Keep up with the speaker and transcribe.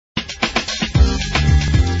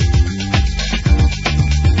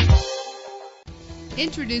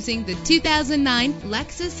Introducing the 2009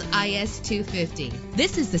 Lexus IS 250.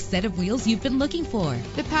 This is the set of wheels you've been looking for.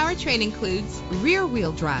 The powertrain includes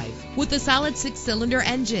rear-wheel drive with a solid 6-cylinder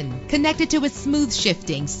engine connected to a smooth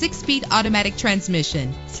shifting 6-speed automatic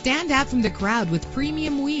transmission. Stand out from the crowd with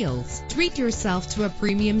premium wheels. Treat yourself to a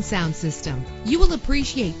premium sound system. You will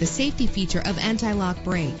appreciate the safety feature of anti-lock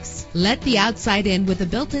brakes. Let the outside in with a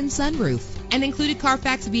built-in sunroof. An included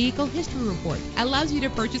Carfax Vehicle History Report allows you to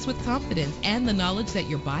purchase with confidence and the knowledge that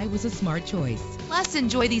your buy was a smart choice. Plus,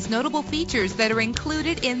 enjoy these notable features that are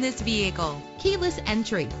included in this vehicle: keyless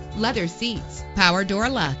entry, leather seats, power door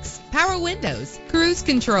locks, power windows, cruise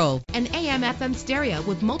control, an AM/FM stereo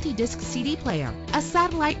with multi-disc CD player, a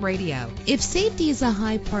satellite radio. If safety is a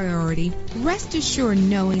high priority, rest assured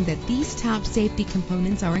knowing that these top safety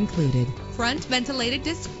components are included: front ventilated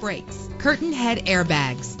disc brakes, curtain head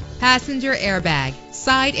airbags, passenger airbag,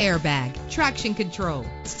 side airbag, traction control,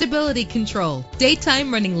 stability control,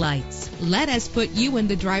 daytime running lights. Let us put you in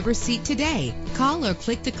the driver's seat today. Call or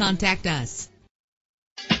click to contact us.